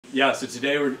Yeah, so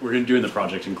today we're going to be doing the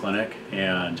project in clinic,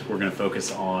 and we're going to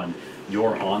focus on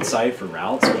your on-site for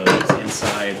routes, whether it's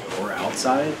inside or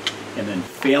outside, and then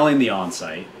failing the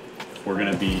on-site, we're going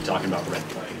to be talking about red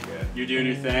flag. You doing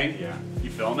your thing? Yeah. You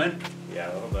filming?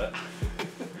 Yeah, a little bit.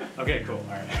 Okay, cool.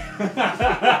 All right.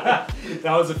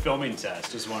 That was a filming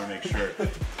test. Just want to make sure.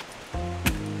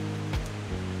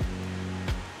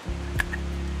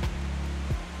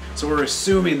 So we're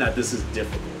assuming that this is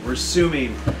difficult. We're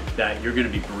assuming that you're going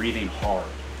to be breathing hard,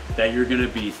 that you're going to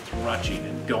be thrutching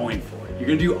and going for it. You're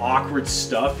going to do awkward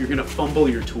stuff. You're going to fumble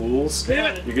your tools.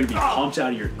 You're going to be pumped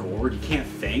out of your gourd. You can't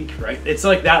think, right? It's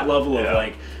like that level of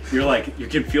you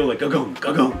can feel like ga-gung,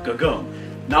 ga-gung,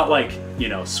 ga-gung. Not like, you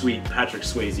know, sweet Patrick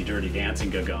Swayze Dirty Dancing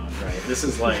ga-gung, right? This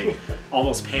is like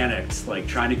almost panicked, like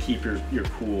trying to keep your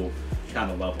cool kind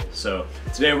of level. So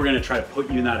today we're going to try to put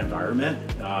you in that environment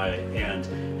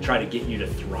and try to get you to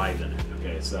thrive in it.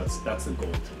 Okay, so that's the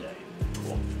goal today.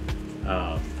 Cool.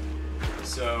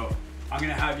 So I'm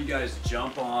going to have you guys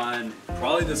jump on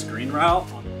probably this green route.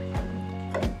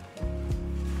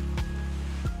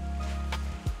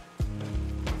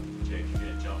 Jake, you're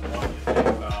going to jump on. What you think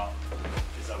about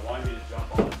is I want you to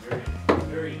jump on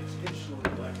very intentionally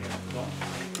left-handed.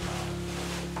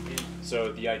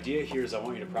 So the idea here is I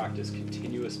want you to practice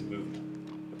continuous movement,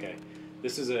 okay?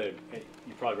 This is you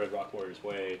probably read Rock Warrior's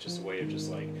Way. It's just a way of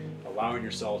just like allowing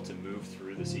yourself to move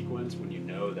through the sequence when you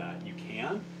know that you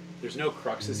can. There's no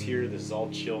cruxes here. This is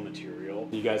all chill material.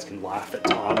 You guys can laugh at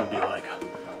Tom and be like,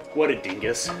 what a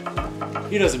dingus.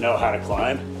 He doesn't know how to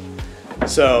climb.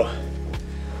 So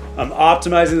I'm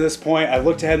optimizing this point. I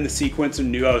looked ahead in the sequence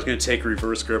and knew I was gonna take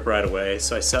reverse grip right away.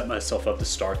 So I set myself up to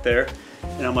start there.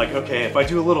 And I'm like, okay, if I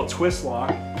do a little twist lock,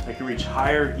 I can reach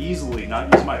higher easily,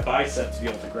 not use my biceps to be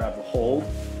able to grab the hold.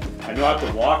 I know I have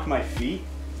to walk my feet,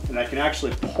 and I can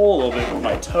actually pull a little bit with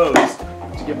my toes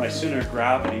to get my center of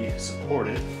gravity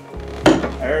supported.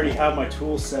 I already have my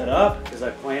tools set up because I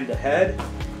planned ahead,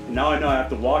 and now I know I have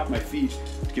to walk my feet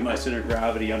to get my center of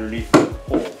gravity underneath the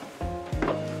pole,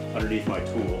 underneath my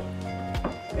tool.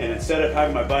 And instead of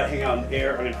having my butt hang out in the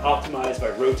air, I'm going to optimize by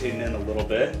rotating in a little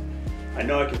bit. I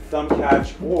know I can thumb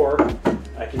catch, or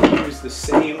I can use the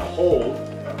same hold,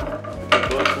 put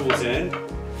both tools in.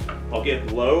 I'll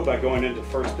get low by going into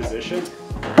first position.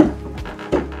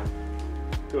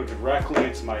 Go directly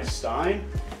into my spine,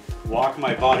 walk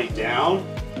my body down,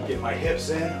 get my hips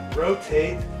in,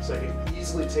 rotate so I can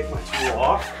easily take my tool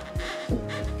off.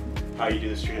 How you do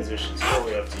this transition is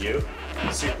totally up to you.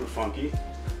 Super funky.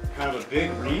 Kind of a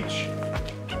big reach,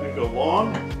 then go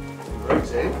long,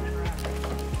 rotate.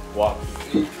 Walk the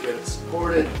feet, get it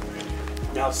supported.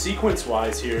 Now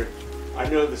sequence-wise here, I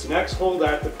know this next hold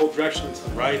I have to pull direction to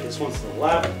the right, this one's to the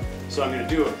left. So I'm gonna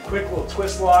do a quick little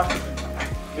twist lock,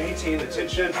 maintain the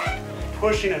tension,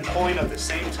 pushing and pulling at the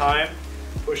same time.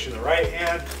 Pushing the right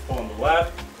hand, pulling the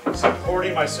left,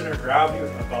 supporting my center of gravity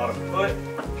with my bottom foot,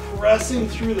 pressing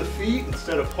through the feet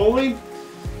instead of pulling.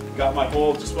 Got my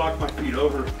hold, just walk my feet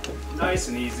over, nice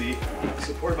and easy.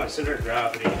 Support my center of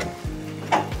gravity.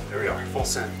 There we are, full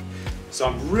send. So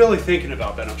I'm really thinking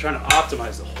about that. I'm trying to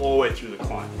optimize the whole way through the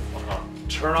climb.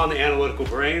 Turn on the analytical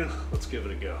brain. Let's give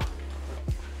it a go.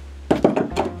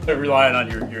 But relying on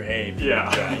your aim.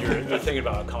 Yeah. You're thinking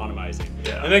about economizing.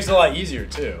 Yeah. It makes it a lot easier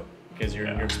too, because you're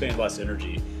expending less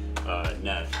energy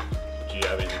net. Do you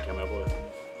have anything to come up with?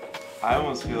 I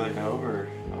almost feel like I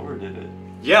overdid it.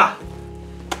 Yeah.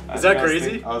 Is that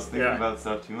crazy? I was thinking about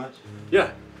stuff too much.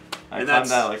 Yeah. I found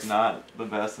that like not the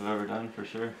best I've ever done for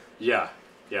sure. Yeah,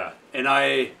 yeah. And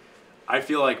I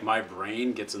feel like my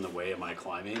brain gets in the way of my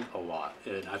climbing a lot.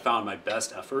 And I found my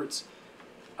best efforts,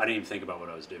 I didn't even think about what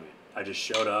I was doing. I just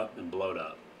showed up and blowed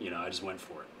up. You know, I just went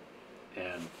for it.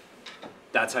 And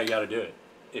that's how you got to do it.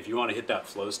 If you want to hit that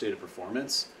flow state of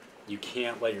performance, you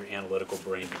can't let your analytical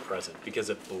brain be present because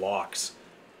it blocks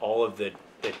all of the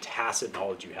tacit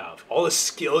knowledge you have, all the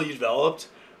skill you developed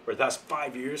for the past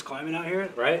 5 years climbing out here,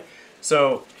 right?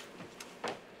 So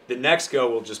the next go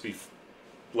will just be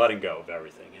letting go of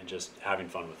everything and just having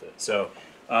fun with it. So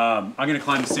I'm gonna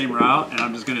climb the same route and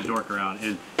I'm just gonna dork around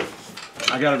and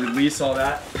I gotta release all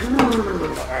that. All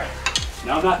right,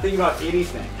 now I'm not thinking about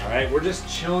anything, all right? We're just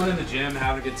chilling in the gym,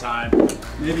 having a good time.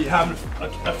 Maybe having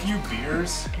a few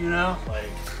beers, you know?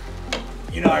 Like,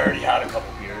 you know, I already had a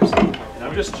couple beers and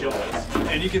I'm just chilling.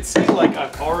 And you can see like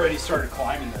I've already started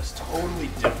climbing this totally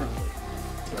differently,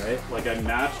 right? Like I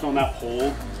matched on that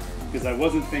hold because I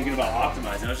wasn't thinking about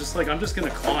optimizing. I was just like, I'm just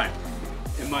gonna climb.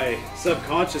 In my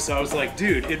subconscious, I was like,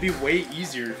 dude, it'd be way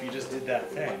easier if you just did that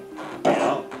thing, you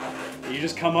know? And you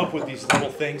just come up with these little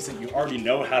things that you already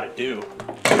know how to do,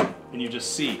 and you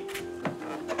just see.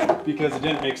 because it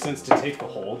didn't make sense to take the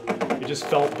hold. It just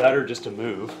felt better just to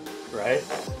move, right?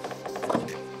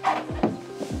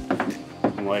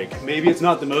 And like, maybe it's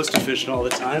not the most efficient all the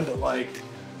time, but like,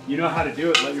 you know how to do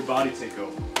it, let your body take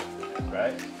over,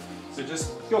 right? So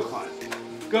just go climb.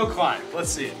 Go climb. Let's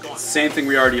see it. Go on. Same thing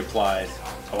we already applied.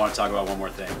 I want to talk about one more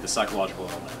thing, the psychological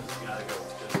element. You gotta go.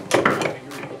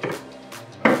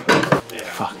 Yeah.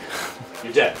 Fuck.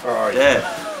 You're dead. Or are you? Dead.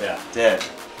 Yeah. Dead.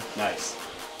 Nice.